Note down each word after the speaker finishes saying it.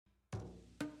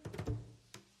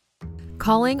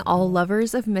Calling all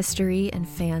lovers of mystery and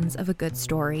fans of a good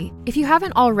story. If you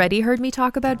haven't already heard me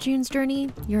talk about June's Journey,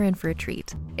 you're in for a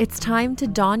treat. It's time to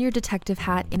don your detective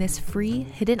hat in this free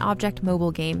hidden object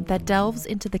mobile game that delves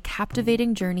into the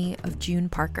captivating journey of June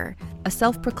Parker, a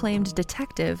self-proclaimed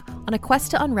detective on a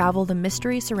quest to unravel the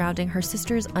mystery surrounding her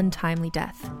sister's untimely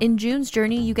death. In June's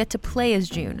Journey, you get to play as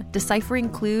June, deciphering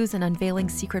clues and unveiling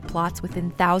secret plots within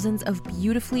thousands of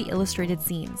beautifully illustrated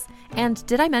scenes. And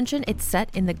did I mention it's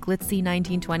set in the glitzy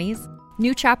 1920s?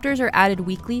 New chapters are added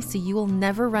weekly, so you will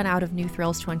never run out of new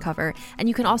thrills to uncover, and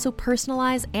you can also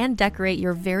personalize and decorate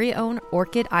your very own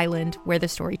Orchid Island where the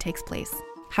story takes place.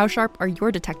 How sharp are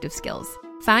your detective skills?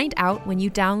 Find out when you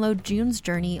download June's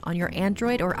Journey on your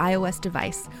Android or iOS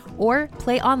device, or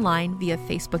play online via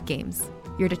Facebook Games.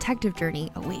 Your detective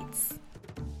journey awaits.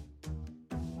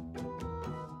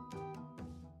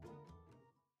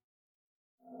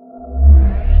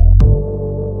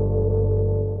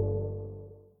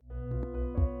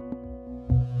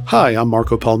 Hi, I'm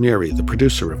Marco Palmieri, the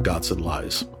producer of Gods and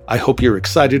Lies. I hope you're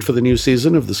excited for the new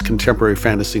season of this contemporary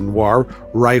fantasy noir,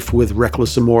 rife with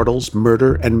reckless immortals,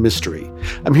 murder, and mystery.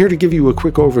 I'm here to give you a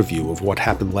quick overview of what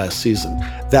happened last season.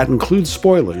 That includes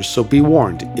spoilers, so be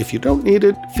warned. If you don't need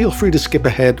it, feel free to skip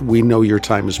ahead. We know your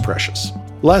time is precious.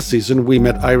 Last season, we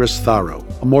met Iris Tharo,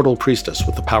 a mortal priestess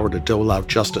with the power to dole out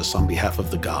justice on behalf of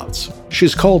the gods.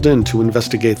 She's called in to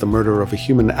investigate the murder of a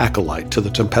human acolyte to the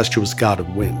tempestuous god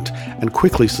of wind, and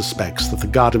quickly suspects that the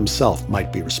god himself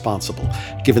might be responsible,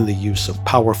 given the use of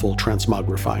powerful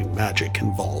transmogrifying magic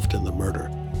involved in the murder.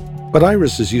 But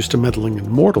Iris is used to meddling in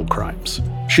mortal crimes.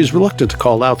 She's reluctant to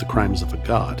call out the crimes of a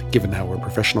god, given how her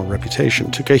professional reputation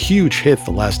took a huge hit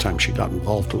the last time she got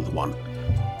involved with one.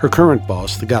 Her current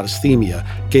boss, the goddess Themia,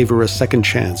 gave her a second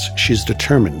chance she's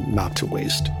determined not to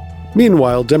waste.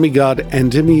 Meanwhile, demigod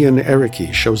Endymion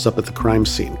Eriki shows up at the crime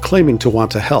scene, claiming to want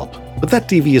to help. But that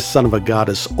devious son of a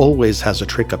goddess always has a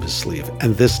trick up his sleeve,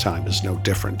 and this time is no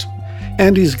different.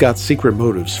 Andy's got secret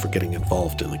motives for getting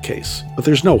involved in the case, but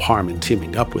there's no harm in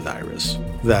teaming up with Iris.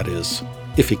 That is,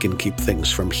 if he can keep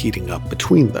things from heating up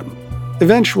between them.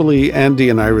 Eventually, Andy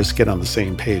and Iris get on the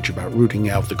same page about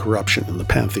rooting out the corruption in the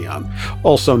Pantheon,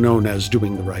 also known as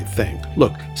doing the right thing.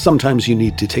 Look, sometimes you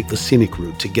need to take the scenic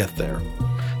route to get there.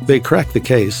 They crack the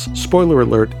case. Spoiler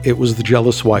alert, it was the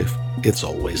jealous wife. It's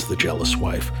always the jealous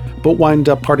wife. But wind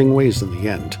up parting ways in the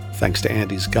end, thanks to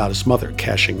Andy's goddess mother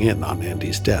cashing in on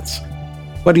Andy's debts.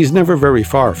 But he's never very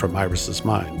far from Iris's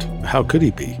mind. How could he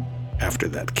be, after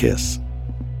that kiss?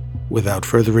 Without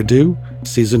further ado,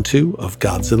 Season 2 of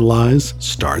Gods and Lies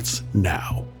starts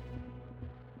now.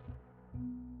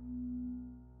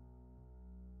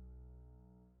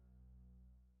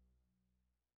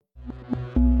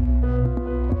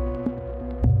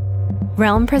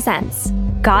 Realm presents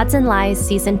Gods and Lies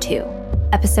Season 2,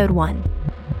 Episode 1.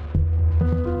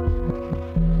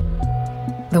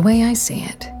 The way I see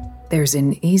it, there's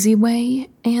an easy way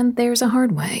and there's a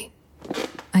hard way.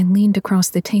 I leaned across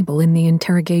the table in the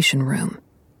interrogation room.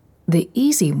 The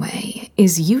easy way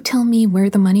is you tell me where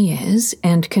the money is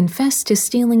and confess to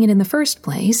stealing it in the first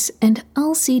place, and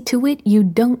I'll see to it you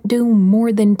don't do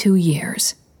more than 2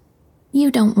 years. You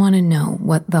don't want to know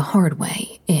what the hard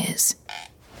way is.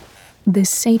 The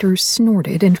satyr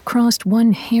snorted and crossed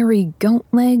one hairy goat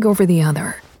leg over the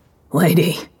other.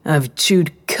 Lady, I've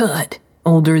chewed cud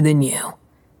older than you.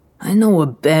 I know a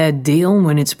bad deal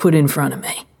when it's put in front of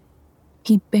me.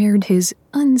 He bared his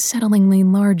unsettlingly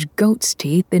large goat's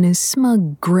teeth in a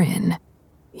smug grin.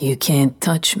 You can't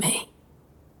touch me.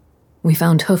 We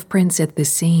found hoofprints at the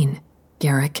scene,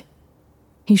 Garrick.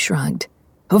 He shrugged.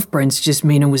 Hoofprints just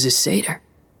mean it was a satyr.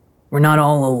 We're not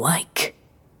all alike.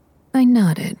 I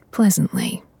nodded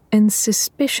pleasantly, and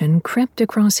suspicion crept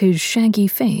across his shaggy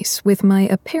face with my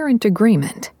apparent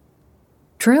agreement.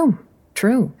 True.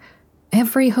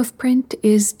 Every hoofprint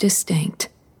is distinct.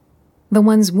 The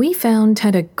ones we found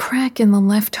had a crack in the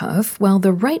left hoof, while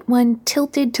the right one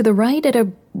tilted to the right at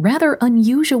a rather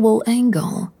unusual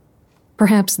angle.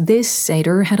 Perhaps this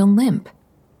satyr had a limp.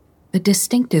 A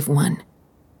distinctive one.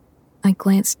 I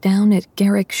glanced down at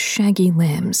Garrick's shaggy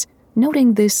limbs,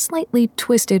 noting the slightly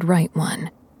twisted right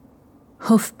one.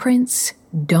 Hoofprints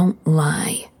don't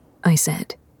lie, I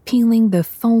said, peeling the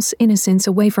false innocence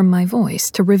away from my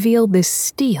voice to reveal the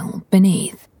steel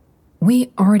beneath.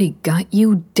 We already got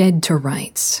you dead to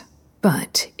rights,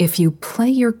 but if you play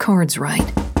your cards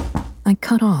right... I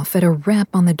cut off at a rap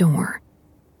on the door.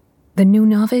 The new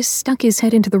novice stuck his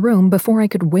head into the room before I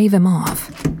could wave him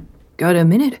off. Got a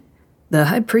minute? The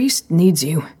high priest needs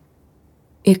you.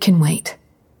 It can wait.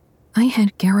 I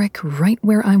had Garrick right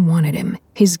where I wanted him,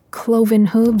 his cloven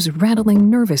hooves rattling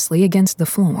nervously against the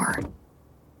floor.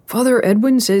 Father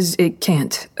Edwin says it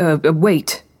can't.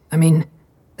 Wait. The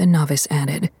novice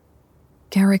added.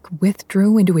 Garrick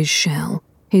withdrew into his shell,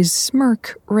 his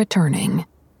smirk returning.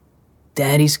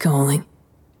 Daddy's calling.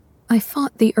 I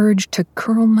fought the urge to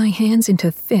curl my hands into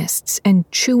fists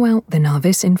and chew out the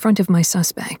novice in front of my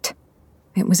suspect.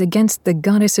 It was against the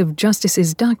Goddess of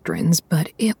Justice's doctrines,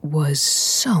 but it was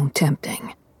so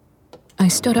tempting. I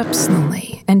stood up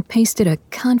slowly and pasted a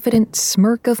confident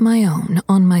smirk of my own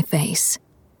on my face.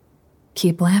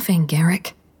 Keep laughing,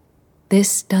 Garrick.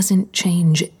 This doesn't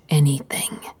change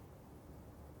anything.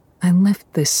 I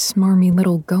left the smarmy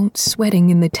little goat sweating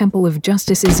in the Temple of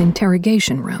Justice's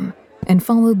interrogation room and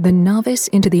followed the novice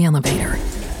into the elevator.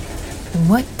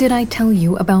 What did I tell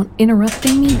you about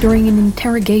interrupting me during an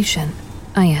interrogation?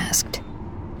 I asked.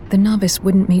 The novice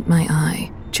wouldn't meet my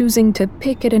eye, choosing to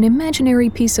pick at an imaginary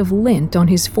piece of lint on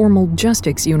his formal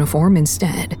Justix uniform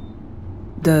instead.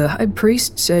 The High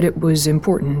Priest said it was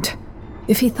important.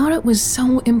 If he thought it was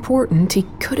so important, he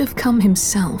could have come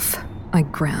himself, I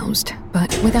groused,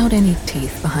 but without any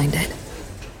teeth behind it.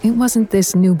 It wasn't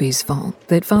this newbie's fault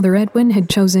that Father Edwin had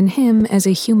chosen him as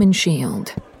a human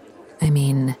shield.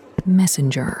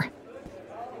 Messenger.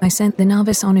 I sent the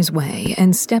novice on his way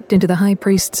and stepped into the High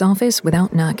Priest's office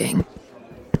without knocking.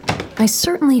 I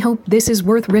certainly hope this is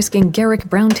worth risking Garrick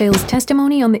Browntail's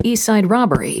testimony on the East Side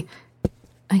robbery.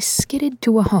 I skidded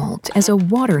to a halt as a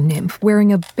water nymph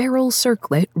wearing a beryl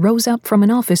circlet rose up from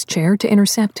an office chair to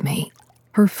intercept me,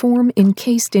 her form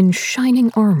encased in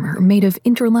shining armor made of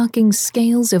interlocking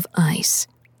scales of ice.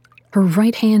 Her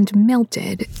right hand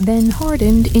melted, then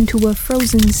hardened into a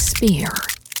frozen spear.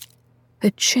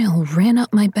 A chill ran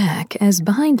up my back as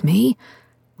behind me,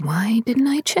 why didn't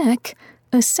I check?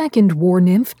 A second war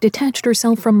nymph detached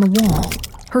herself from the wall,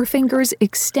 her fingers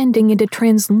extending into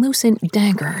translucent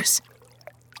daggers.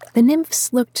 The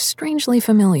nymphs looked strangely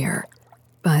familiar,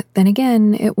 but then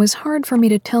again, it was hard for me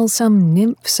to tell some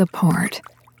nymphs apart.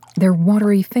 Their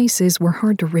watery faces were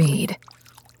hard to read.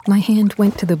 My hand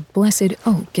went to the blessed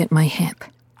oak at my hip.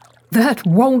 That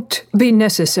won't be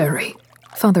necessary,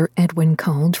 Father Edwin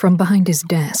called from behind his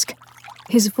desk.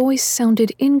 His voice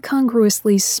sounded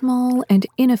incongruously small and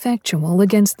ineffectual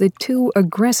against the two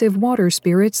aggressive water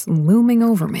spirits looming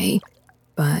over me,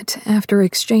 but after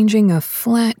exchanging a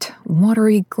flat,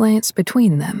 watery glance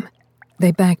between them,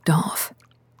 they backed off.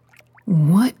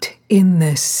 What in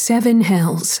the seven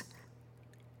hells?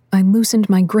 I loosened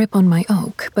my grip on my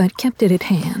oak, but kept it at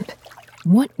hand.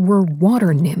 What were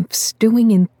water nymphs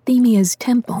doing in Themia's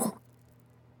temple?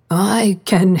 I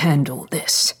can handle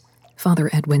this, Father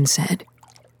Edwin said.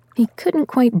 He couldn't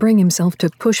quite bring himself to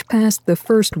push past the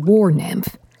first war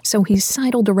nymph, so he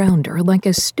sidled around her like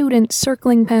a student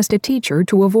circling past a teacher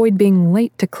to avoid being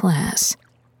late to class.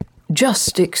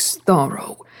 Justix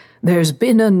Tharo, there's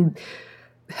been an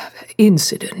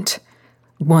incident,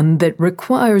 one that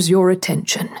requires your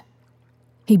attention.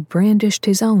 He brandished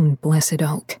his own blessed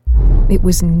oak. It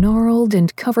was gnarled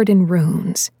and covered in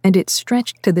runes, and it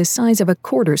stretched to the size of a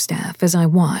quarterstaff as I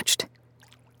watched.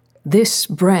 This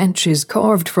branch is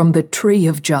carved from the Tree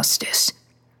of Justice.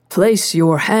 Place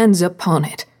your hands upon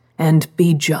it and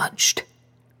be judged.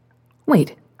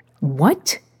 Wait,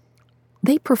 what?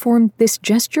 They performed this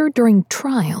gesture during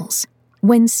trials,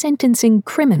 when sentencing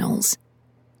criminals,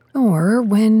 or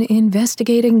when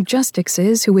investigating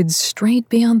Justixes who had strayed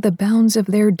beyond the bounds of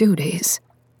their duties.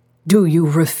 Do you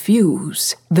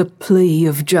refuse the plea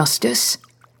of justice?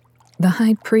 The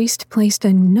High Priest placed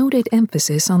a noted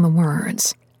emphasis on the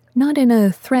words, not in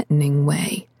a threatening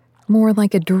way, more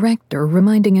like a director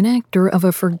reminding an actor of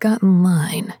a forgotten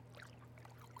line.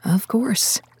 Of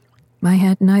course, I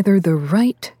had neither the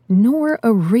right nor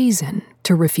a reason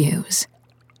to refuse.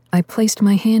 I placed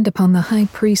my hand upon the High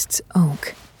Priest's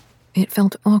oak. It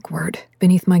felt awkward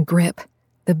beneath my grip,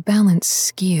 the balance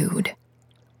skewed.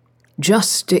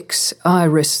 Justix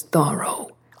Iris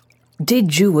Tharo,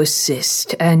 did you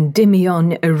assist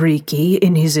Endymion Eriki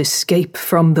in his escape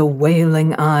from the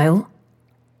Wailing Isle?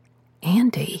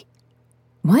 Andy?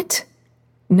 What?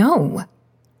 No.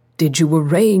 Did you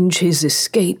arrange his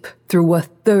escape through a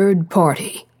third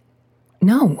party?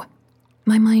 No.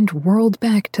 My mind whirled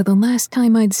back to the last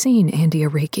time I'd seen Andy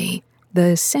Eriki,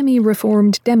 the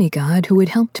semi-reformed demigod who had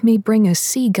helped me bring a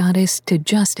sea goddess to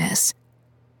justice.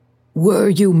 Were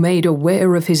you made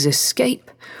aware of his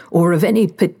escape, or of any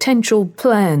potential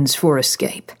plans for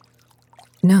escape?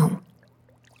 No.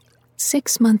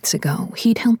 6 months ago,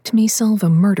 he'd helped me solve a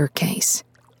murder case,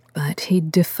 but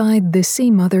he'd defied the Sea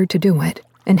Mother to do it,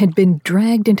 and had been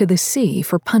dragged into the sea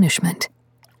for punishment.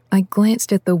 I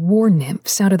glanced at the war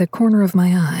nymphs out of the corner of my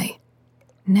eye.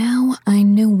 Now I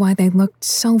knew why they looked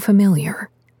so familiar.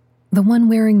 The one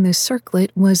wearing the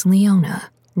circlet was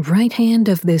Leona, right hand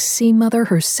of the Sea Mother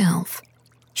herself.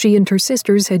 She and her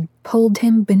sisters had pulled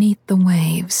him beneath the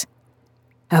waves.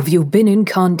 Have you been in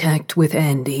contact with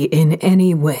Andy in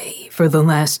any way for the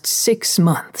last 6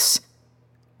 months?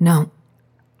 No.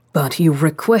 But you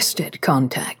requested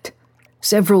contact.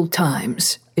 Several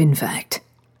times, in fact.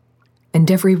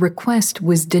 And every request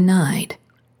was denied.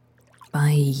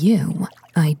 By you,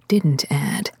 I didn't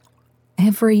add.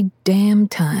 Every damn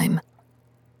time.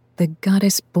 The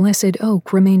goddess Blessed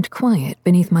Oak remained quiet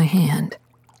beneath my hand.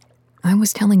 I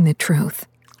was telling the truth.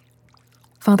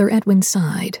 Father Edwin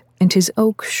sighed, and his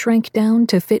oak shrank down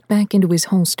to fit back into his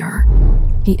holster.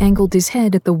 He angled his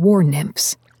head at the war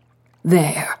nymphs.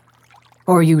 There.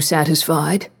 Are you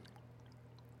satisfied?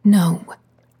 No.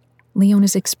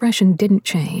 Leona's expression didn't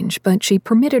change, but she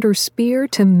permitted her spear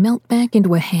to melt back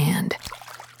into a hand.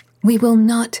 We will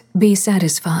not be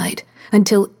satisfied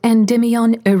until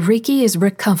Endymion Eriki is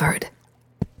recovered.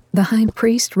 The high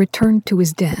priest returned to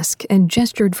his desk and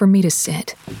gestured for me to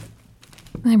sit.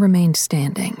 I remained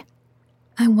standing.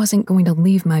 I wasn't going to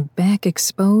leave my back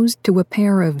exposed to a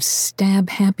pair of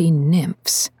stab-happy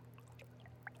nymphs.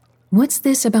 What's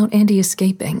this about Andy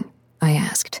escaping? I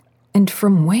asked. And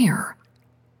from where?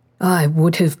 I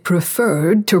would have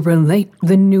preferred to relate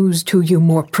the news to you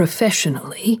more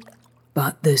professionally,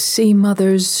 but the Sea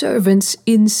Mother's servants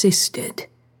insisted,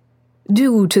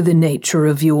 due to the nature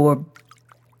of your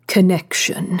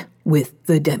connection with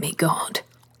the demigod.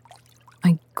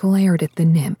 I glared at the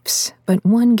nymphs, but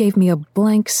one gave me a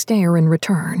blank stare in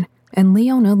return, and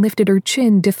Leona lifted her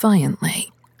chin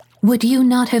defiantly. Would you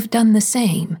not have done the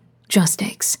same,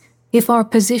 Justix, if our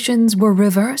positions were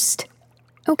reversed?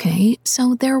 Okay,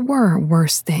 so there were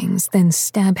worse things than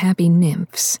stab-happy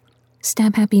nymphs.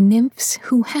 Stab-happy nymphs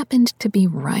who happened to be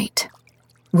right.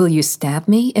 Will you stab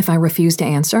me if I refuse to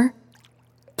answer?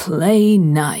 Play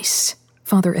nice,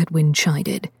 Father Edwin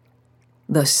chided.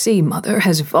 The Sea Mother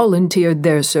has volunteered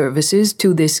their services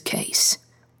to this case.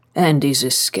 Andy's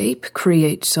escape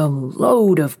creates a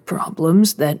load of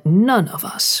problems that none of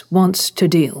us wants to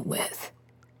deal with.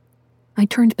 I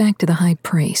turned back to the high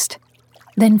priest.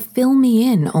 Then fill me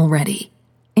in already.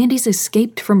 Andy's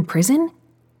escaped from prison?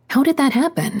 How did that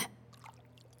happen?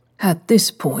 At this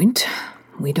point,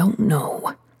 we don't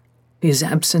know. His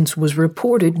absence was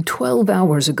reported 12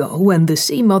 hours ago, and the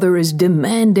Sea Mother is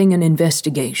demanding an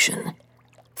investigation.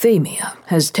 Themia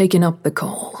has taken up the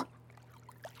call.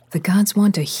 The gods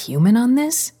want a human on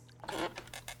this?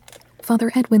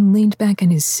 Father Edwin leaned back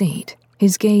in his seat,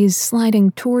 his gaze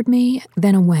sliding toward me,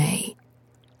 then away.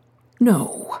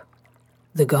 No.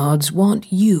 The gods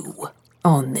want you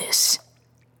on this.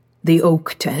 The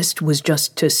Oak test was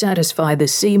just to satisfy the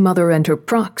Sea Mother and her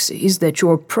proxies that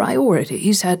your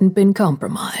priorities hadn't been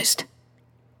compromised.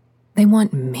 They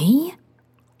want me?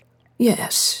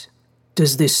 Yes.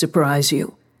 Does this surprise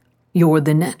you? You're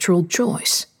the natural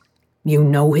choice. You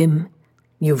know him.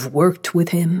 You've worked with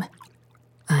him.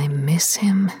 I miss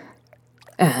him.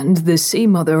 And the Sea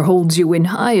Mother holds you in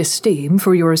high esteem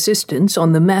for your assistance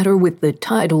on the matter with the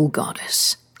tidal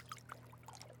goddess.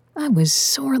 I was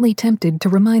sorely tempted to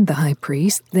remind the high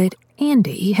priest that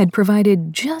Andy had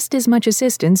provided just as much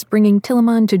assistance bringing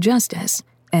Tillamoon to justice,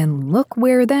 and look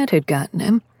where that had gotten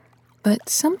him. But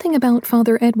something about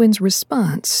Father Edwin's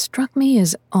response struck me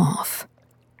as off.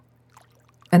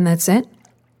 And that's it?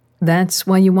 That's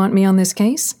why you want me on this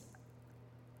case?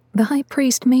 The high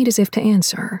priest made as if to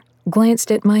answer,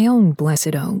 glanced at my own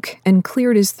Blessed Oak, and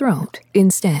cleared his throat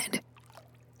instead.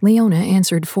 Leona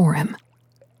answered for him.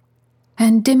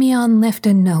 Endymion left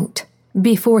a note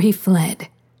before he fled.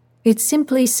 It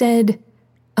simply said,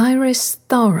 Iris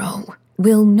Tharo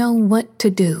will know what to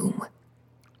do.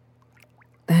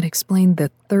 That explained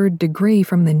the 3rd degree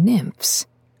from the nymphs.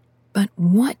 But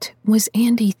what was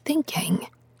Andy thinking?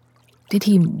 Did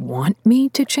he want me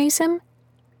to chase him?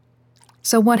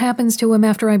 So what happens to him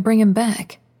after I bring him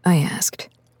back? I asked,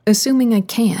 assuming I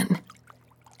can.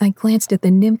 I glanced at the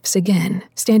nymphs again,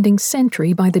 standing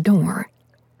sentry by the door.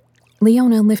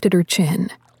 Leona lifted her chin.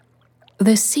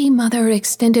 The Sea Mother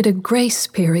extended a grace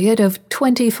period of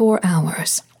 24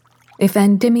 hours. If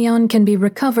Endymion can be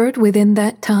recovered within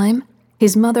that time,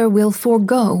 his mother will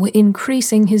forego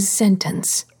increasing his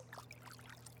sentence.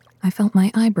 I felt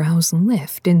my eyebrows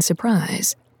lift in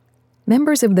surprise.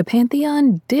 Members of the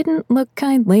Pantheon didn't look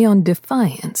kindly on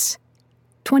defiance.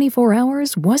 24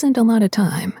 hours wasn't a lot of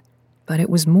time, but it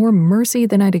was more mercy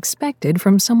than I'd expected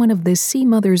from someone of the Sea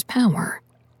Mother's power.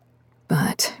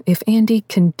 But if Andy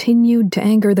continued to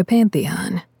anger the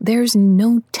Pantheon, there's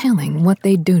no telling what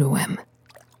they'd do to him.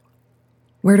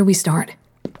 Where do we start?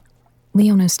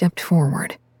 Leona stepped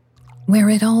forward. where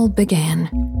it all began,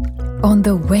 on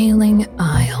the Wailing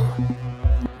Isle.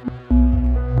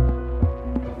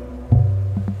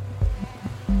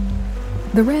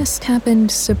 The rest happened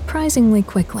surprisingly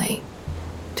quickly.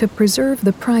 To preserve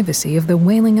the privacy of the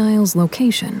Wailing Isle's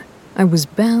location, I was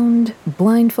bound,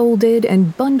 blindfolded,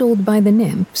 and bundled by the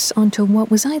nymphs onto what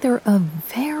was either a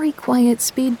very quiet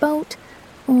speedboat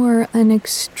or an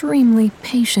extremely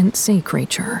patient sea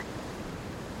creature.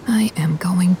 I am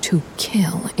going to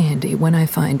kill Andy when I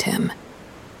find him.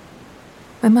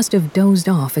 I must have dozed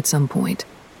off at some point,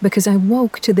 because I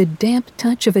woke to the damp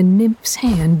touch of a nymph's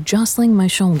hand jostling my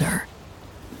shoulder.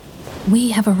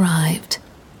 We have arrived.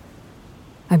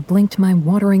 I blinked my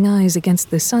watering eyes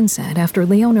against the sunset after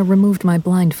Leona removed my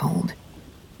blindfold.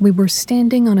 We were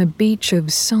standing on a beach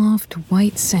of soft,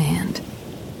 white sand.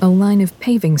 A line of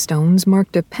paving stones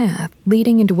marked a path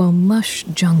leading into a lush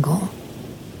jungle.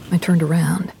 I turned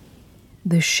around.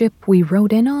 The ship we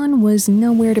rode in on was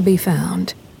nowhere to be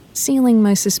found, sealing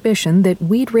my suspicion that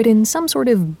we'd ridden some sort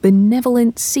of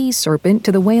benevolent sea serpent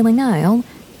to the Wailing Isle,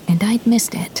 and I'd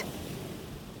missed it.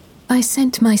 I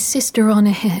sent my sister on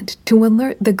ahead to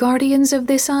alert the guardians of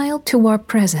this isle to our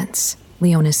presence,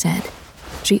 Leona said.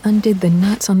 She undid the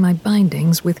knots on my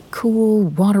bindings with cool,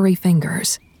 watery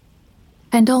fingers.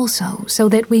 And also so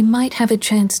that we might have a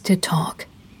chance to talk.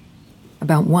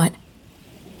 About what?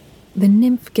 The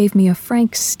nymph gave me a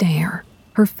frank stare,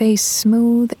 her face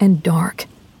smooth and dark,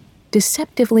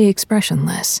 deceptively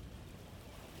expressionless.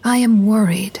 I am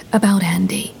worried about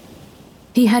Andy.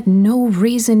 He had no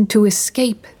reason to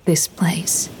escape this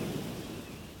place.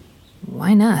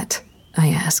 Why not? I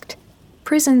asked.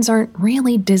 Prisons aren't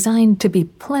really designed to be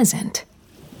pleasant.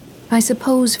 I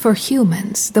suppose for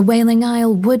humans, the Wailing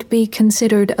Isle would be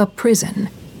considered a prison,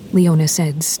 Leona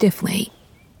said stiffly.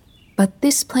 But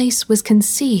this place was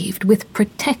conceived with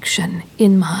protection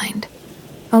in mind,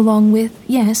 along with,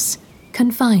 yes,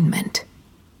 confinement.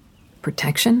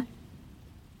 Protection?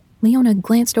 Leona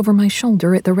glanced over my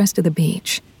shoulder at the rest of the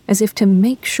beach, as if to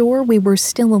make sure we were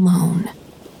still alone.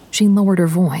 She lowered her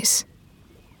voice.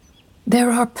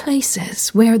 There are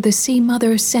places where the Sea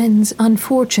Mother sends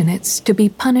unfortunates to be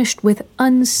punished with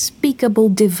unspeakable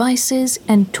devices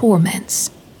and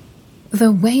torments.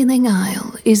 The Wailing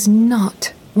Isle is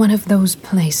not one of those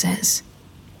places.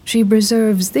 She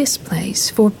reserves this place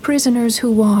for prisoners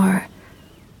who are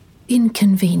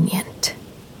inconvenient.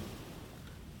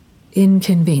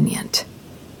 Inconvenient.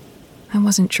 I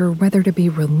wasn't sure whether to be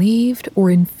relieved or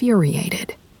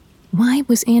infuriated. Why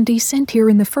was Andy sent here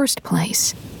in the first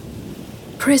place?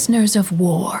 Prisoners of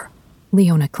war,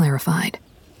 Leona clarified.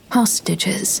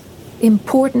 Hostages,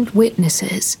 important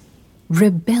witnesses,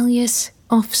 rebellious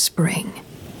offspring.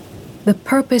 The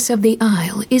purpose of the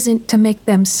Isle isn't to make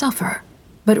them suffer,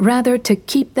 but rather to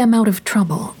keep them out of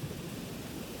trouble.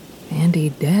 Andy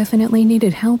definitely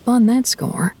needed help on that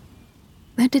score.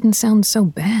 That didn't sound so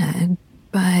bad,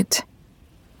 but...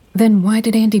 Then why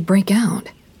did Andy break out?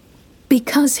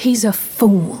 Because he's a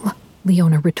fool,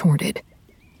 Leona retorted.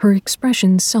 Her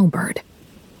expression sobered.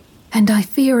 And I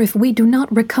fear if we do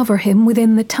not recover him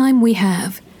within the time we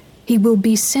have, he will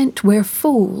be sent where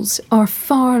fools are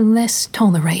far less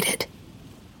tolerated.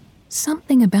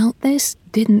 Something about this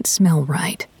didn't smell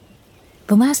right.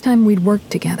 The last time we'd worked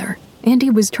together, Andy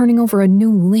was turning over a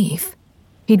new leaf.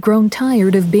 He'd grown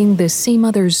tired of being the Sea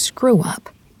Mother's screw-up.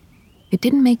 It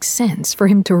didn't make sense for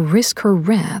him to risk her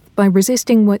wrath by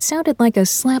resisting what sounded like a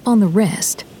slap on the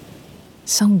wrist.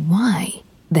 So why,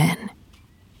 then?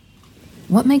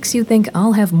 What makes you think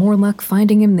I'll have more luck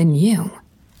finding him than you?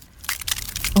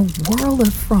 A whirl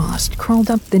of frost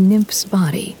crawled up the nymph's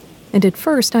body, and at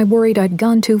first I worried I'd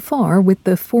gone too far with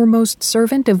the foremost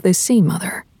servant of the Sea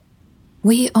Mother.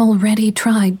 We already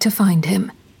tried to find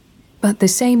him, but the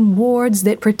same wards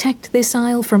that protect this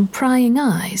isle from prying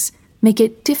eyes make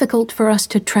it difficult for us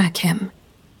to track him.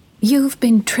 You've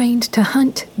been trained to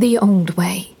hunt the old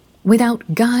way,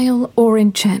 without guile or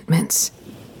enchantments.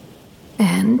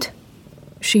 And,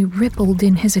 she rippled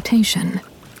in hesitation,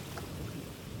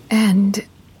 and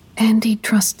Andy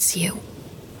trusts you.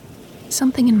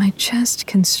 Something in my chest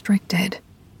constricted,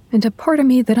 and a part of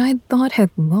me that I'd thought had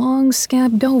long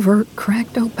scabbed over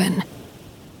cracked open.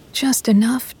 Just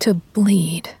enough to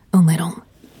bleed a little.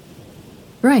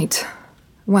 Right.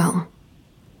 Well,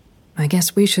 I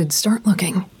guess we should start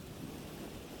looking.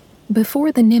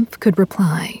 Before the nymph could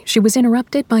reply, she was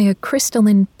interrupted by a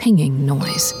crystalline pinging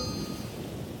noise.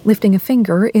 Lifting a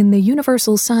finger in the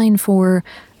universal sign for,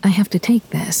 I have to take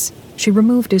this, she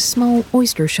removed a small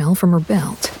oyster shell from her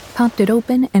belt, popped it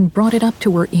open, and brought it up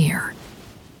to her ear.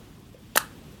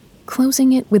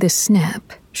 Closing it with a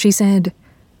snap, she said,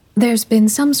 There's been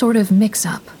some sort of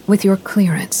mix-up with your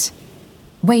clearance.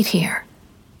 Wait here.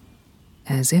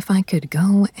 As if I could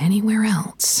go anywhere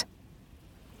else.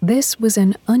 This was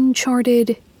an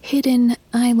uncharted, hidden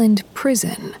island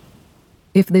prison.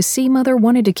 If the Sea Mother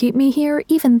wanted to keep me here,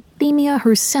 even Themia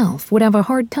herself would have a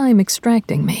hard time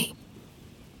extracting me.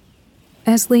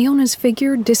 As Leona's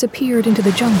figure disappeared into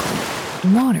the jungle,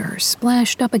 water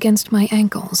splashed up against my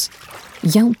ankles.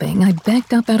 Yelping, I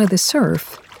backed up out of the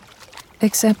surf.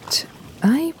 Except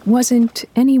I wasn't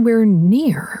anywhere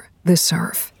near the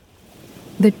surf.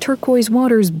 The turquoise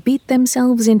waters beat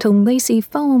themselves into lacy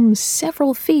foam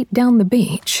several feet down the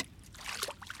beach.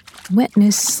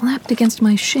 Wetness slapped against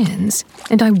my shins,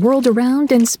 and I whirled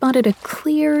around and spotted a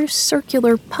clear,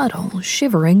 circular puddle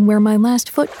shivering where my last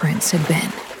footprints had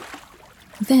been.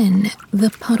 Then the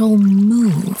puddle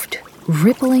moved,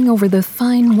 rippling over the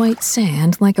fine white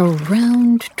sand like a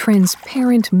round,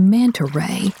 transparent manta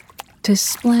ray to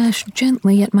splash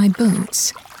gently at my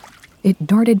boots. It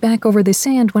darted back over the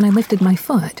sand when I lifted my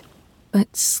foot,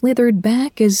 but slithered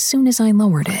back as soon as I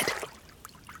lowered it.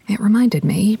 It reminded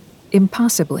me,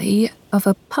 impossibly, of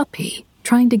a puppy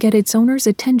trying to get its owner's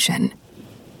attention.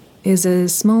 "Is a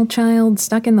small child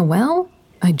stuck in the well?"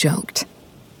 I joked.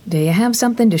 "Do you have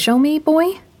something to show me,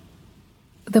 boy?"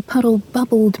 The puddle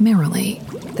bubbled merrily,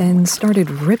 then started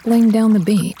rippling down the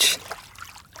beach.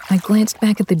 I glanced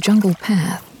back at the jungle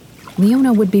path.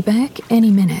 Leona would be back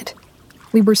any minute.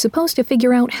 We were supposed to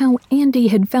figure out how Andy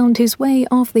had found his way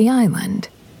off the island.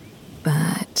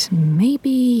 But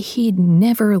maybe he'd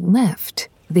never left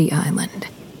the island.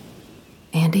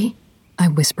 "Andy," I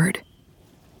whispered,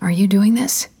 "are you doing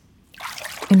this?"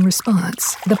 In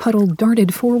response, the puddle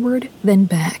darted forward, then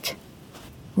back,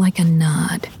 like a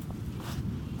nod.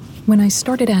 When I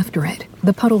started after it,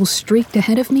 the puddle streaked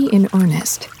ahead of me in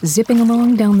earnest, zipping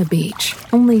along down the beach,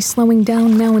 only slowing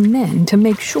down now and then to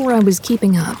make sure I was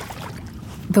keeping up.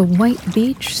 The white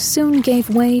beach soon gave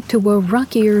way to a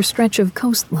rockier stretch of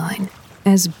coastline,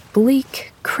 as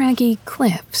bleak, craggy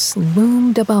cliffs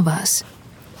loomed above us.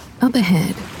 Up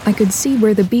ahead, I could see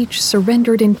where the beach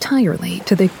surrendered entirely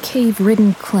to the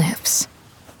cave-ridden cliffs.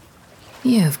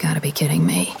 You've got to be kidding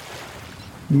me.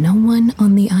 No one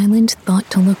on the island thought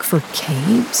to look for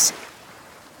caves?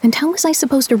 And how was I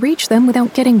supposed to reach them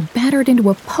without getting battered into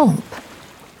a pulp?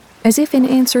 As if in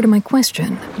answer to my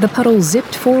question, the puddle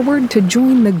zipped forward to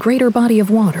join the greater body of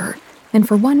water, and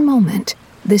for one moment,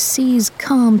 the seas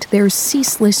calmed their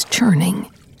ceaseless churning.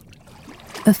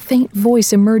 A faint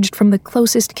voice emerged from the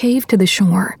closest cave to the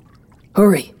shore.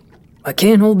 "Hurry, I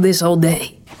can't hold this all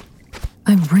day."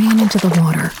 I ran into the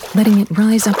water, letting it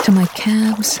rise up to my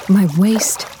calves, my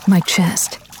waist, my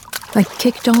chest. I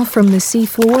kicked off from the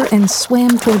seafloor and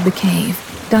swam toward the cave,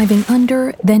 diving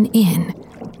under, then in,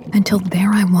 until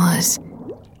there I was.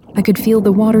 I could feel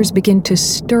the waters begin to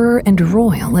stir and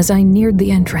roil as I neared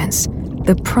the entrance,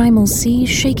 the primal sea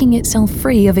shaking itself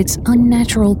free of its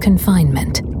unnatural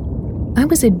confinement. I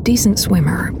was a decent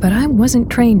swimmer, but I wasn't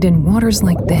trained in waters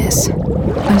like this.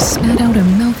 I spat out a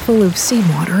mouthful of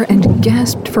seawater and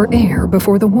gasped for air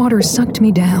before the water sucked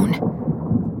me down.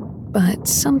 But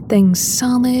something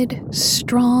solid,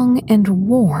 strong, and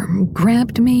warm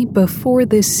grabbed me before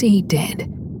the sea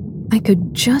did. I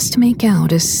could just make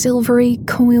out a silvery,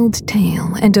 coiled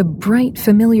tail and a bright,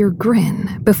 familiar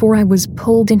grin before I was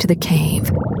pulled into the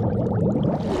cave.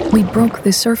 We broke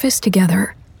the surface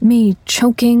together, me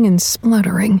choking and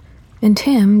spluttering, and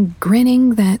him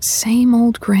grinning that same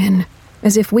old grin,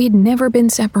 as if we'd never been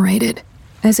separated,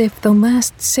 as if the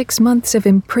last 6 months of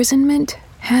imprisonment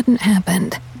hadn't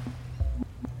happened.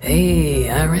 "Hey,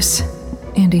 Iris,"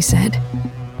 Andy said.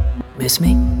 "Miss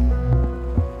me?"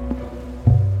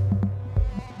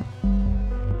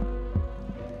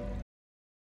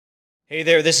 Hey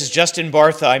there, this is Justin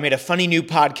Bartha. I made a funny new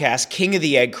podcast, King of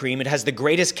the Egg Cream. It has the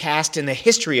greatest cast in the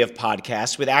history of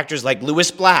podcasts with actors like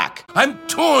Louis Black. I'm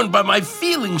torn by my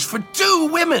feelings for 2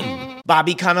 women.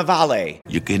 Bobby Cannavale.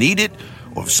 You can eat it,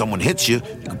 or if someone hits you,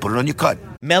 you can put it on your cut.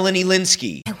 Melanie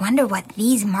Linsky. I wonder what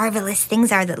these marvelous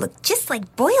things are that look just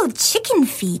like boiled chicken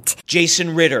feet.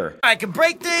 Jason Ritter. I can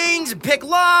break things and pick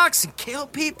locks and kill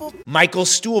people. Michael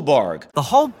Stuhlbarg. The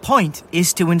whole point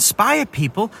is to inspire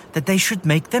people that they should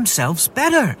make themselves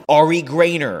better. Ari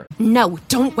Grainer. No,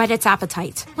 don't whet its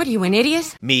appetite. What are you, an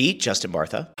idiot? Me, Justin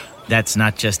Bartha. That's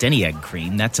not just any egg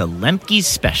cream, that's a Lemke's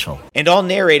special. And all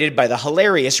narrated by the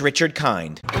hilarious Richard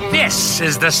Kind. This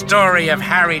is the story of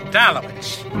Harry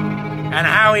Dalowitz and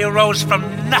how he rose from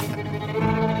nothing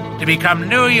to become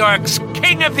New York's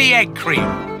King of the Egg Cream.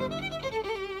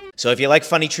 So if you like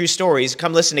funny true stories,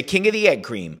 come listen to King of the Egg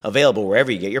Cream, available wherever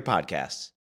you get your podcasts.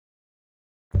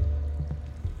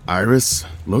 Iris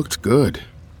looked good.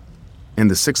 In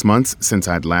the 6 months since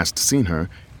I'd last seen her,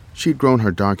 she'd grown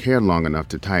her dark hair long enough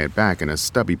to tie it back in a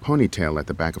stubby ponytail at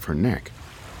the back of her neck.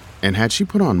 And had she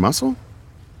put on muscle?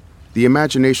 The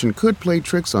imagination could play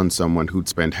tricks on someone who'd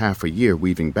spent half a year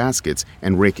weaving baskets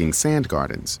and raking sand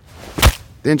gardens.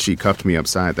 Then she cuffed me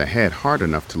upside the head hard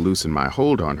enough to loosen my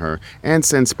hold on her and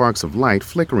send sparks of light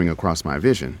flickering across my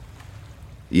vision.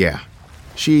 Yeah,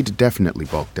 she'd definitely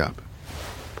bulked up.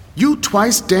 "You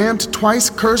twice damned, twice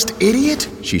cursed idiot!"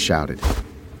 she shouted.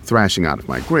 Thrashing out of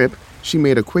my grip, she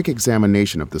made a quick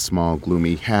examination of the small,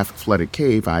 gloomy, half-flooded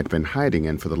cave I'd been hiding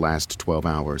in for the last 12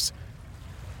 hours.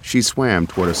 She swam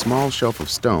toward a small shelf of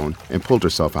stone and pulled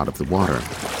herself out of the water.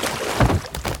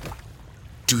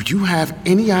 "Do you have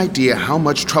any idea how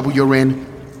much trouble you're in?"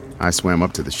 I swam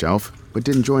up to the shelf, but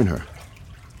didn't join her.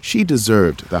 She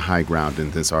deserved the high ground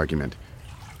in this argument.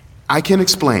 "I can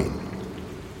explain."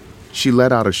 She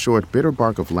let out a short, bitter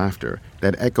bark of laughter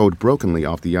that echoed brokenly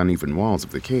off the uneven walls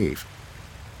of the cave.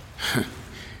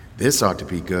 "This ought to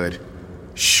be good.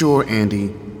 Sure,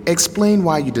 Andy. Explain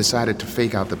why you decided to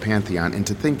fake out the Pantheon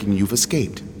into thinking you've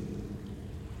escaped."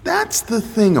 "That's the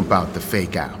thing about the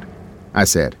fake out," I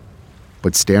said.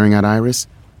 But staring at Iris,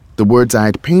 the words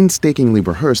I'd painstakingly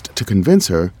rehearsed to convince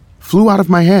her flew out of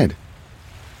my head.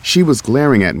 She was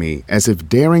glaring at me as if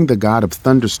daring the god of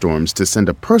thunderstorms to send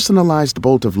a personalized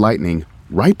bolt of lightning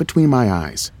right between my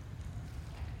eyes.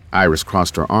 Iris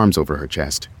crossed her arms over her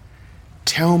chest.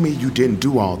 "Tell me you didn't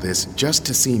do all this just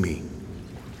to see me."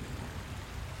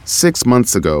 6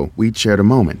 months ago, we'd shared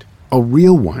a moment, a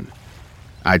real one.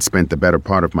 I'd spent the better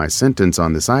part of my sentence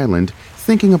on this island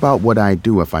thinking about what I'd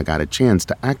do if I got a chance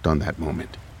to act on that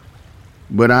moment.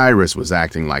 But Iris was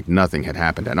acting like nothing had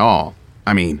happened at all.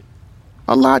 I mean,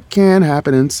 a lot can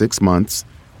happen in 6 months.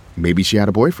 Maybe she had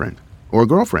a boyfriend, or a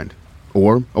girlfriend,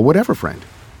 or a whatever friend.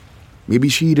 Maybe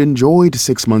she'd enjoyed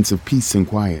 6 months of peace and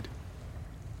quiet.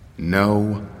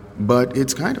 "No, but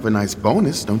it's kind of a nice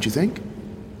bonus, don't you think?"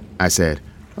 I said,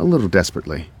 a little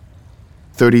desperately.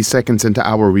 30 seconds into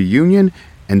our reunion,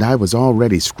 and I was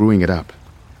already screwing it up.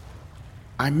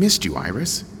 "I missed you,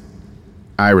 Iris."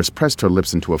 Iris pressed her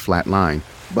lips into a flat line,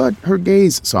 but her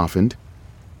gaze softened.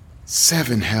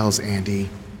 7 hells, Andy.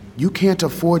 You can't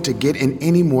afford to get in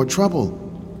any more trouble.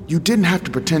 You didn't have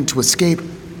to pretend to escape.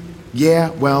 "Yeah,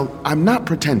 well, I'm not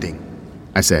pretending,"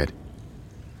 I said.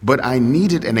 "But I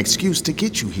needed an excuse to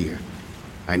get you here.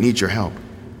 I need your help."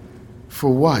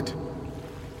 "For what?"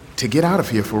 "To get out of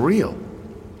here for real."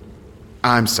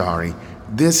 "I'm sorry.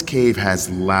 This cave has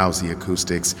lousy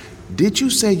acoustics. Did you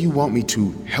say you want me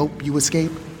to help you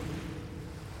escape?"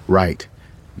 Right.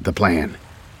 The plan.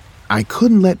 I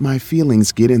couldn't let my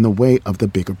feelings get in the way of the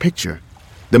bigger picture.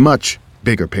 The much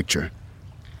bigger picture.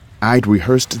 I'd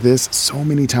rehearsed this so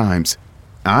many times.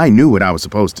 I knew what I was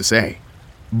supposed to say.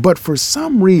 But for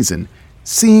some reason,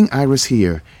 seeing Iris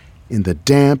here, in the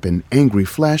damp and angry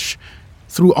flesh,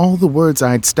 threw all the words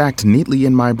I'd stacked neatly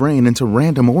in my brain into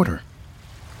random order.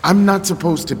 "I'm not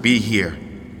supposed to be here,"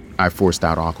 I forced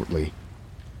out awkwardly.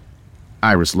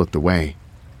 Iris looked away.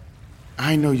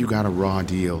 "I know you got a raw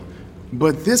deal,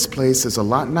 but this place is a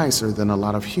lot nicer than a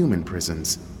lot of human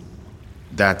prisons."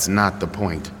 "That's not the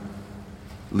point.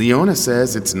 Leona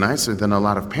says it's nicer than a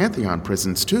lot of Pantheon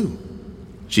prisons, too,"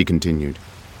 she continued.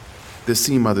 "The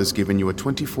Sea Mother's given you a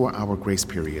 24-hour grace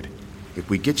period. If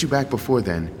we get you back before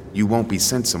then, you won't be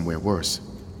sent somewhere worse."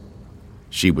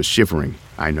 She was shivering,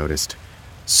 I noticed,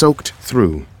 soaked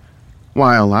through,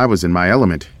 while I was in my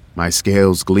element, my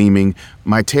scales gleaming,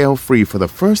 my tail free for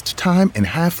the first time in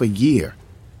half a year.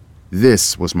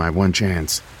 This was my one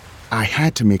chance. I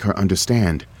had to make her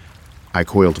understand. I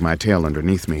coiled my tail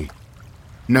underneath me.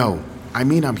 "No, I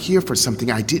mean I'm here for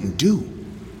something I didn't do,"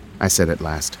 I said at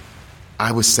last.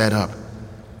 "I was set up.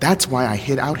 That's why I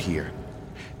hid out here.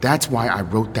 That's why I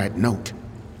wrote that note.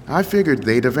 I figured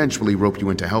they'd eventually rope you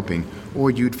into helping, or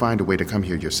you'd find a way to come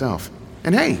here yourself.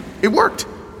 And hey, it worked.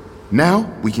 Now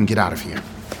we can get out of here."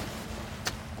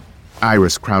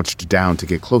 Iris crouched down to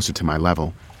get closer to my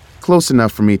level, close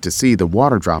enough for me to see the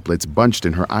water droplets bunched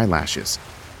in her eyelashes.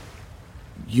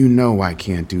 "You know I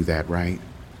can't do that, right?"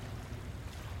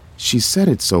 She said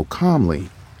it so calmly,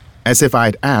 as if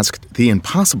I'd asked the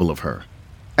impossible of her,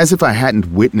 as if I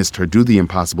hadn't witnessed her do the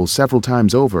impossible several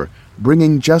times over,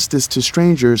 bringing justice to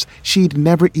strangers she'd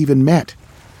never even met.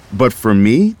 But for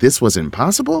me, this was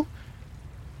impossible?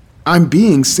 "I'm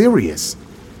being serious."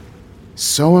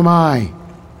 "So am I.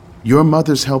 Your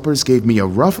mother's helpers gave me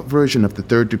a rough version of the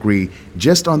 3rd degree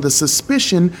just on the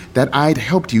suspicion that I'd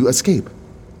helped you escape.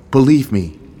 Believe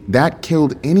me, that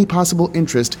killed any possible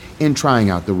interest in trying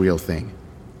out the real thing.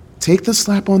 Take the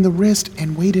slap on the wrist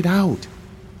and wait it out."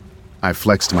 I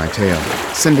flexed my tail,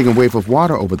 sending a wave of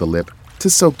water over the lip to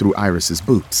soak through Iris's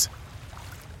boots.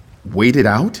 Wait it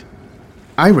out?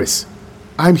 Iris,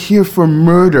 I'm here for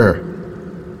murder.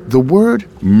 The word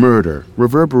murder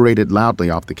reverberated loudly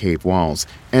off the cave walls,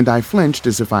 and I flinched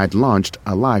as if I'd launched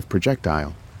a live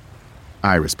projectile.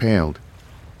 Iris paled.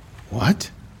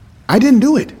 What? I didn't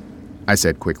do it, I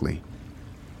said quickly.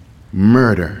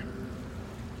 Murder.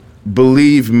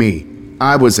 Believe me,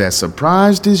 I was as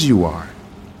surprised as you are.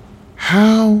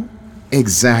 How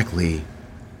exactly?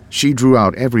 She drew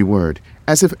out every word,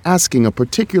 as if asking a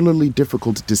particularly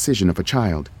difficult decision of a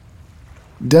child.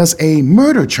 Does a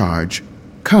murder charge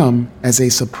come as a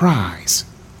surprise?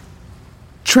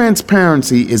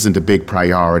 Transparency isn't a big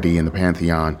priority in the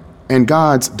Pantheon, and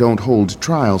gods don't hold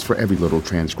trials for every little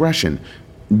transgression,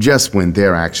 just when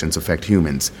their actions affect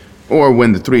humans, or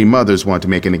when the three mothers want to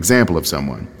make an example of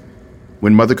someone.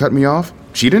 When Mother cut me off,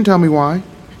 she didn't tell me why.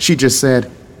 She just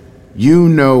said, "You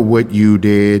know what you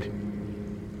did."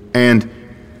 And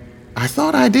I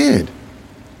thought I did.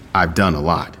 I've done a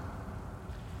lot.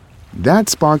 That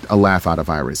sparked a laugh out of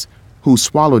Iris, who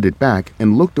swallowed it back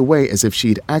and looked away as if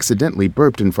she'd accidentally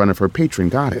burped in front of her patron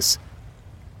goddess.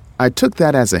 I took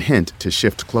that as a hint to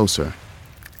shift closer.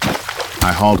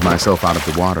 I hauled myself out of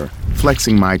the water,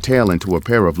 flexing my tail into a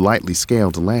pair of lightly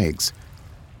scaled legs.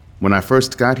 When I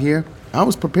first got here, I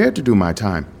was prepared to do my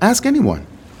time. Ask anyone.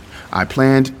 I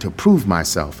planned to prove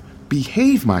myself,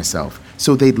 behave myself,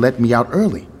 so they'd let me out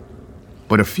early.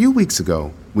 But a few weeks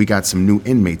ago, we got some new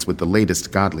inmates with the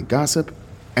latest godly gossip,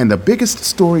 and the biggest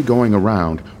story going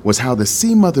around was how the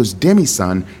Sea Mother's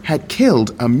demi-son had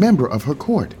killed a member of her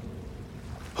court.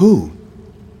 Who?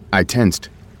 I tensed.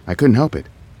 I couldn't help it.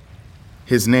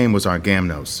 His name was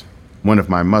Argamnos, one of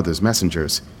my mother's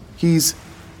messengers. He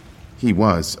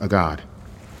was a god.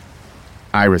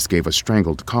 Iris gave a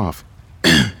strangled cough.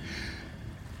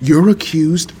 You're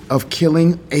accused of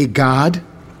killing a god?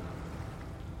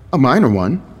 A minor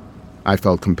one, I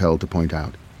felt compelled to point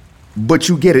out. But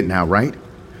you get it now, right?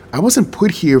 I wasn't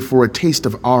put here for a taste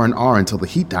of R&R until the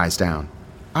heat dies down.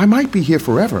 I might be here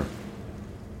forever.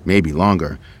 Maybe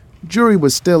longer. Jury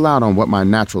was still out on what my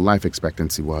natural life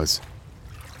expectancy was.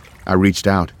 I reached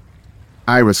out.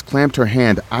 Iris clamped her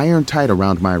hand iron tight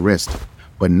around my wrist,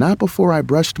 but not before I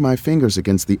brushed my fingers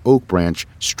against the oak branch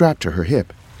strapped to her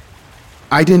hip.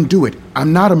 I didn't do it.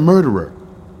 I'm not a murderer.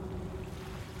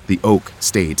 The oak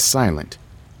stayed silent.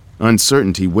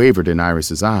 Uncertainty wavered in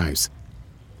Iris's eyes.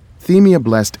 Themia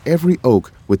blessed every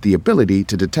oak with the ability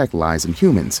to detect lies in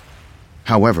humans.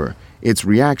 However, its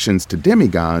reactions to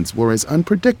demigods were as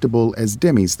unpredictable as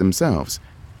demis themselves.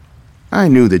 I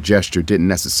knew the gesture didn't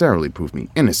necessarily prove me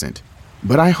innocent,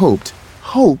 but I hoped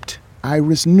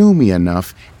Iris knew me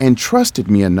enough and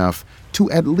trusted me enough to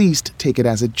at least take it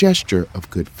as a gesture of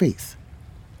good faith.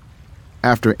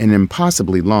 After an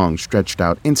impossibly long,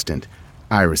 stretched-out instant,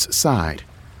 Iris sighed.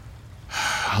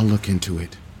 I'll look into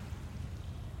it.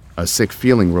 A sick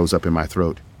feeling rose up in my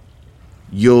throat.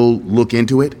 You'll look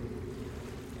into it?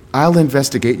 I'll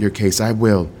investigate your case, I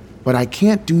will, but I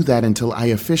can't do that until I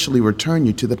officially return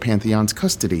you to the Pantheon's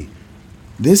custody.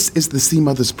 This is the Sea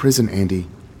Mother's prison, Andy.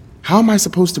 How am I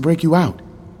supposed to break you out?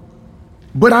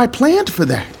 But I planned for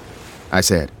that, I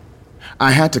said.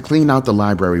 I had to clean out the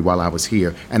library while I was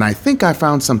here, and I think I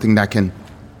found something that can...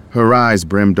 Her eyes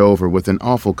brimmed over with an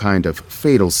awful kind of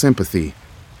fatal sympathy,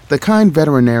 the kind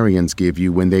veterinarians give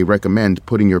you when they recommend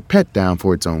putting your pet down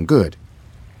for its own good.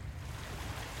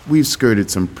 We've skirted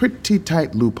some pretty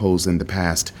tight loopholes in the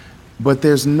past, but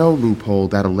there's no loophole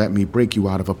that'll let me break you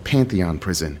out of a Pantheon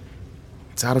prison.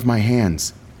 It's out of my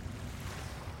hands.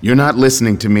 You're not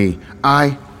listening to me.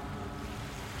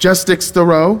 Justix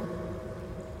Thoreau?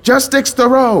 Justix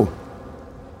Thoreau!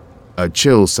 A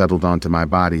chill settled onto my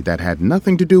body that had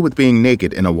nothing to do with being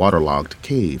naked in a waterlogged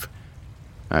cave.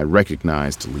 I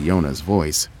recognized Leona's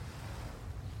voice.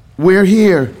 We're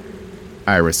here,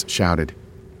 Iris shouted.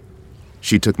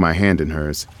 She took my hand in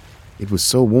hers. It was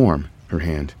so warm, her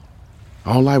hand.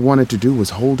 All I wanted to do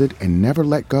was hold it and never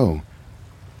let go.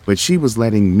 But she was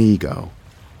letting me go.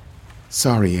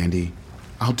 Sorry, Andy.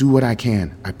 I'll do what I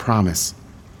can, I promise.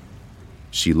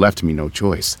 She left me no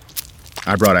choice.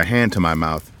 I brought a hand to my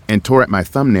mouth and tore at my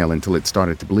thumbnail until it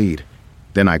started to bleed.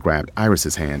 Then I grabbed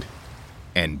Iris's hand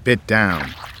and bit down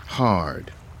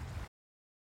hard.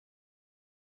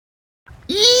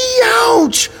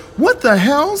 Ouch! What the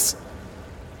hell's?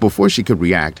 Before she could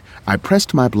react, I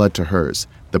pressed my blood to hers,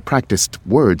 the practiced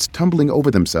words tumbling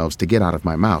over themselves to get out of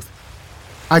my mouth.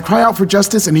 I cry out for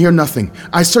justice and hear nothing.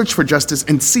 I search for justice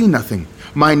and see nothing.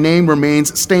 My name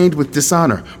remains stained with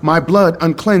dishonor, my blood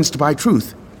uncleansed by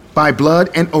truth. By blood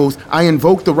and oath, I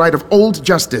invoke the right of old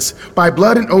justice. By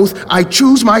blood and oath, I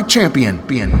choose my champion.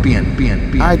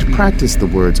 I'd practiced the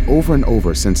words over and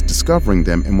over since discovering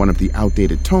them in one of the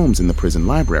outdated tomes in the prison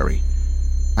library.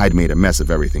 I'd made a mess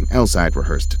of everything else I'd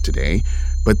rehearsed today,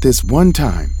 but this one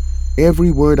time,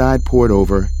 every word I'd poured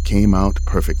over came out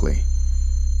perfectly.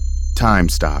 Time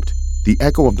stopped. The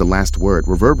echo of the last word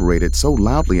reverberated so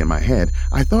loudly in my head,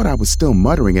 I thought I was still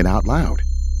muttering it out loud.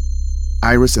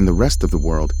 Iris and the rest of the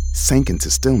world sank into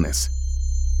stillness.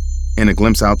 In a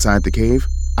glimpse outside the cave,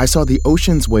 I saw the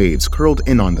ocean's waves curled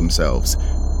in on themselves,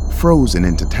 frozen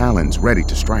into talons ready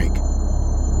to strike.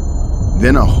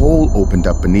 Then a hole opened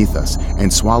up beneath us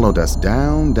and swallowed us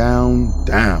down, down,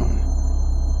 down.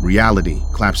 Reality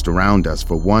collapsed around us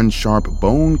for one sharp,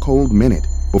 bone-cold minute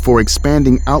before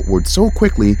expanding outward so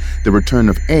quickly the return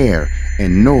of air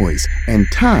and noise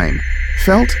and time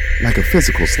felt like a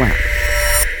physical slap.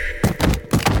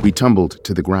 We tumbled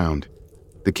to the ground.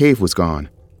 The cave was gone.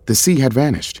 The sea had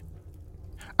vanished.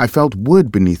 I felt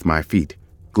wood beneath my feet,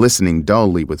 glistening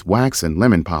dully with wax and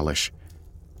lemon polish.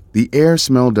 The air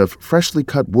smelled of freshly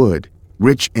cut wood,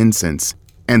 rich incense,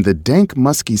 and the dank,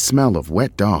 musky smell of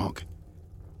wet dog.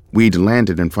 We'd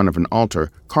landed in front of an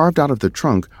altar carved out of the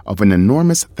trunk of an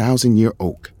enormous 1,000-year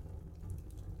oak.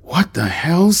 What the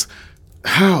hell's?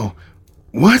 How?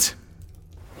 What?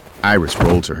 Iris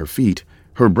rolled to her feet,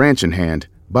 her branch in hand,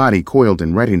 body coiled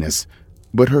in readiness,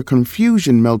 but her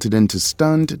confusion melted into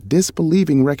stunned,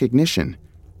 disbelieving recognition.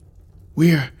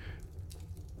 We're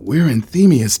in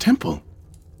Themia's temple.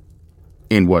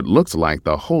 In what looked like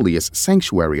the holiest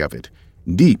sanctuary of it,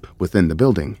 deep within the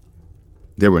building.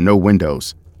 There were no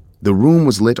windows. The room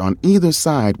was lit on either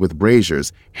side with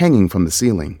braziers hanging from the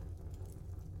ceiling.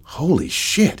 Holy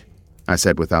shit, I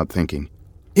said without thinking.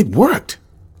 It worked.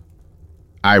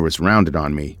 Iris rounded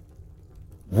on me.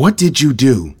 What did you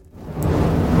do?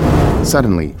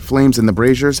 Suddenly, flames in the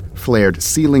braziers flared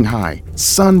ceiling high,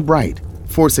 sun bright,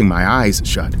 forcing my eyes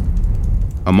shut.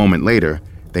 A moment later,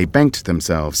 they banked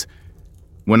themselves.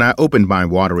 When I opened my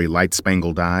watery,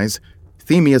 light-spangled eyes,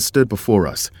 Themia stood before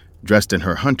us, dressed in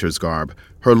her hunter's garb,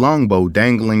 her longbow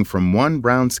dangling from one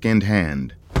brown-skinned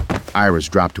hand. Iris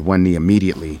dropped to one knee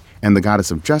immediately, and the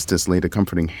goddess of justice laid a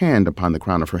comforting hand upon the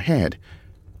crown of her head.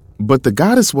 But the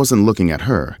goddess wasn't looking at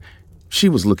her. She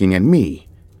was looking at me,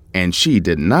 and she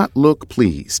did not look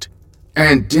pleased.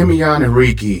 Endymion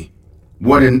Iriki,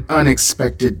 what an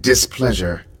unexpected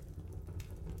displeasure.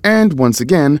 And once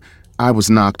again, I was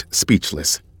knocked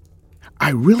speechless. I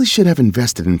really should have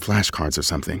invested in flashcards or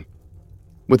something.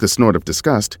 With a snort of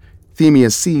disgust,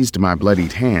 Themia seized my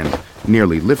bloodied hand,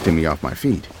 nearly lifting me off my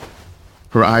feet.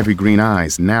 Her ivory-green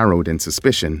eyes narrowed in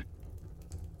suspicion.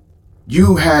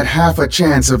 You had half a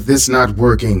chance of this not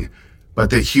working, but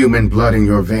the human blood in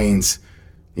your veins,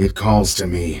 it calls to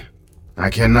me. I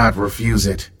cannot refuse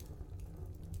it.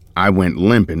 I went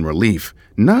limp in relief,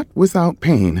 not without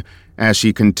pain, as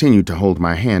she continued to hold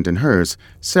my hand in hers,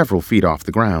 several feet off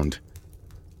the ground.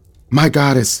 My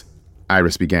goddess,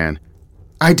 Iris began.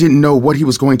 I didn't know what he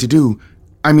was going to do.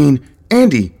 I mean,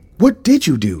 Andy, what did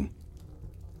you do?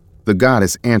 The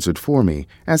goddess answered for me,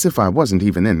 as if I wasn't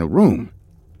even in the room.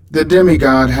 The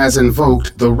demigod has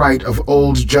invoked the right of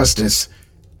old justice,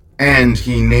 and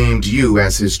he named you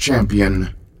as his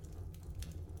champion.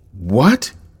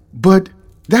 What? But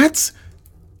that's...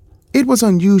 It was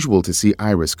unusual to see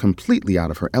Iris completely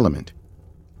out of her element.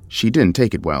 She didn't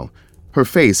take it well, her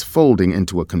face folding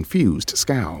into a confused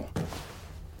scowl.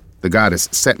 The goddess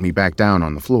set me back down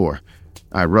on the floor.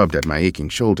 I rubbed at my aching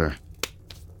shoulder.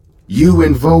 You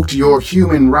invoked your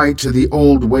human right to the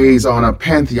old ways on a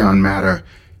pantheon matter.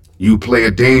 You play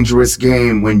a dangerous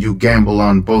game when you gamble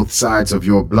on both sides of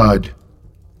your blood.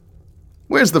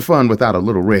 Where's the fun without a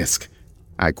little risk?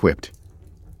 I quipped.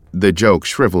 The joke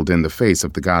shriveled in the face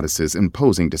of the goddess's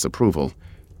imposing disapproval.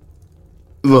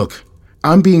 Look,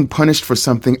 I'm being punished for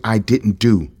something I didn't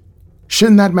do.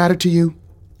 Shouldn't that matter to you?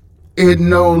 It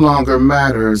no longer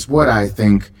matters what I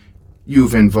think.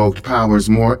 You've invoked powers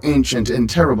more ancient and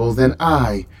terrible than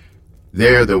I.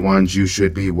 They're the ones you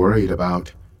should be worried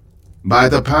about. By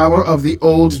the power of the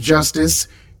old justice,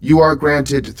 you are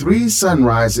granted 3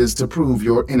 sunrises to prove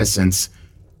your innocence.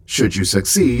 Should you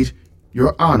succeed,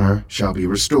 your honor shall be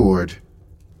restored.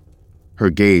 Her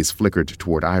gaze flickered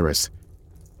toward Iris.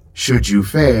 Should you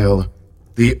fail,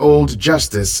 the old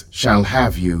justice shall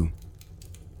have you.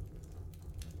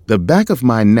 The back of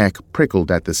my neck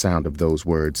prickled at the sound of those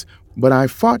words, but I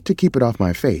fought to keep it off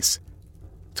my face.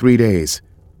 3 days.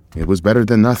 It was better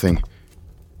than nothing.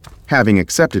 Having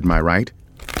accepted my right,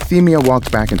 Themia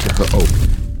walked back into her oak,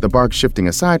 the bark shifting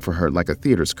aside for her like a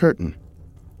theater's curtain.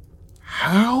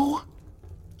 How?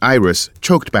 Iris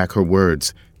choked back her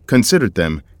words, considered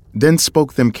them, then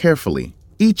spoke them carefully,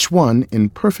 each one in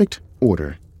perfect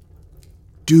order.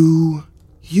 Do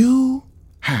you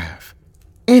have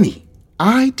any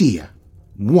idea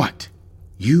what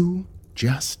you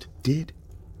just did?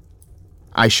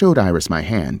 I showed Iris my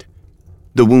hand.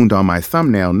 The wound on my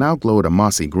thumbnail now glowed a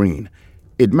mossy green.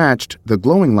 It matched the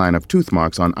glowing line of tooth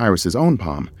marks on Iris's own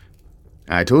palm.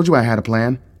 I told you I had a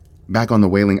plan. Back on the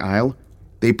Wailing Isle,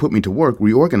 they put me to work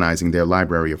reorganizing their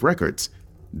library of records.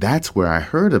 That's where I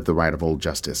heard of the Right of Old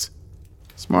Justice.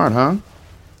 Smart, huh?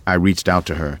 I reached out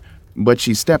to her, but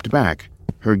she stepped back,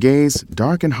 her gaze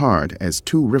dark and hard as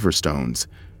two river stones.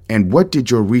 And what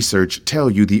did your research tell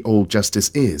you the Old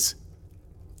Justice is?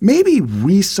 Maybe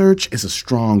research is a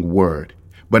strong word,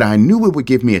 but I knew it would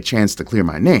give me a chance to clear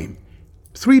my name.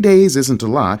 3 days isn't a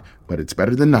lot, but it's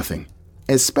better than nothing,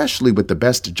 especially with the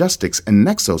best Justix and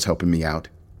Nexos helping me out.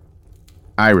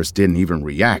 Iris didn't even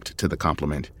react to the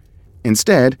compliment.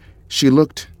 Instead, she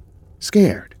looked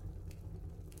scared.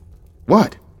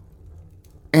 What?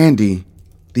 Andy,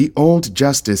 the Old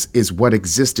Justice is what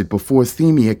existed before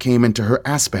Themia came into her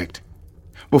aspect.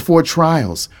 Before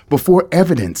trials, before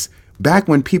evidence, back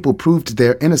when people proved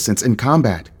their innocence in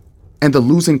combat, and the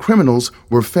losing criminals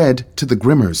were fed to the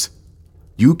Grimmers.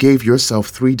 You gave yourself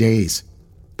 3 days,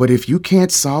 but if you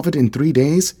can't solve it in 3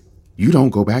 days, you don't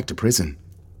go back to prison.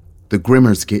 The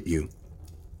Grimmers get you.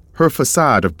 Her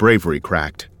facade of bravery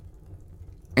cracked.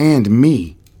 And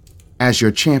me, as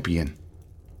your champion.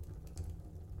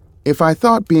 If I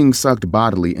thought being sucked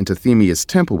bodily into Themia's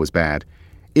temple was bad,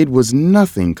 it was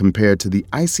nothing compared to the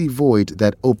icy void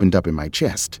that opened up in my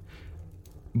chest.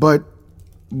 But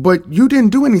you didn't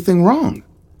do anything wrong.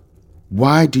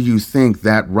 Why do you think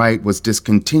that right was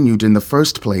discontinued in the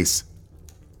first place?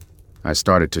 I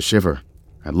started to shiver.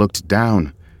 I looked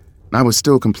down. I was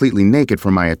still completely naked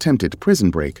from my attempted prison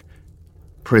break.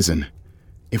 Prison.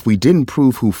 If we didn't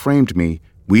prove who framed me,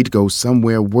 we'd go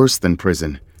somewhere worse than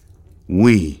prison.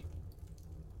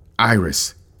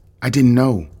 Iris, I didn't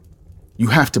know. You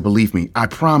have to believe me, I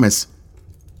promise.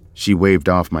 She waved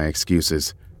off my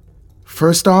excuses.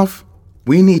 First off,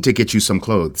 we need to get you some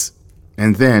clothes.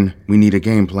 And then we need a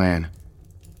game plan.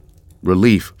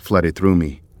 Relief flooded through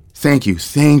me. Thank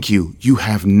you. You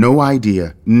have no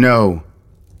idea. No.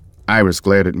 Iris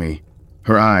glared at me,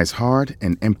 her eyes hard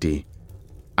and empty.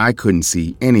 I couldn't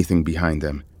see anything behind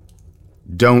them.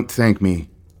 Don't thank me.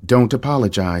 Don't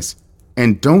apologize.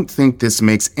 And don't think this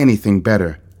makes anything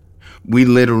better. We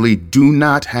literally do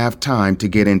not have time to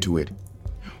get into it.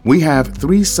 We have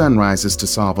 3 sunrises to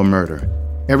solve a murder.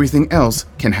 Everything else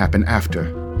can happen after.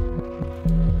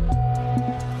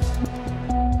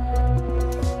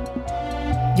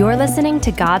 You're listening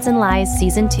to Gods and Lies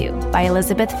Season 2 by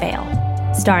Elizabeth Vale,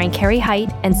 starring Carrie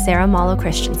Height and Sarah Malo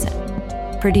Christensen.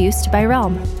 Produced by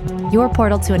Realm, your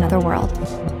portal to another world.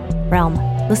 Realm,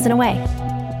 listen away.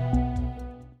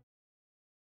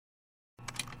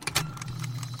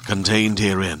 Contained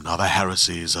herein are the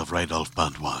heresies of Radolf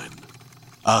Burntwine,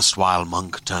 erstwhile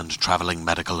monk turned traveling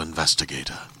medical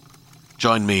investigator.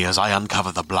 Join me as I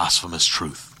uncover the blasphemous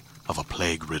truth of a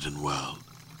plague-ridden world,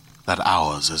 that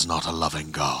ours is not a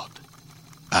loving God,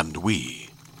 and we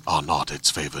are not its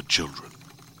favored children.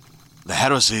 The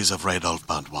heresies of Radolf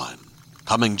Burntwine,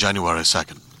 coming January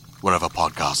 2nd, wherever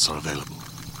podcasts are available.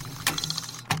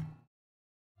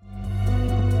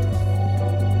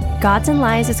 Gods and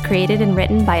Lies is created and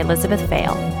written by Elizabeth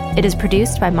Vale. It is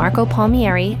produced by Marco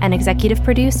Palmieri and executive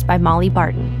produced by Molly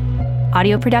Barton.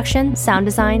 Audio production, sound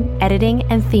design, editing,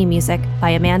 and theme music by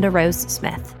Amanda Rose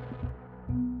Smith.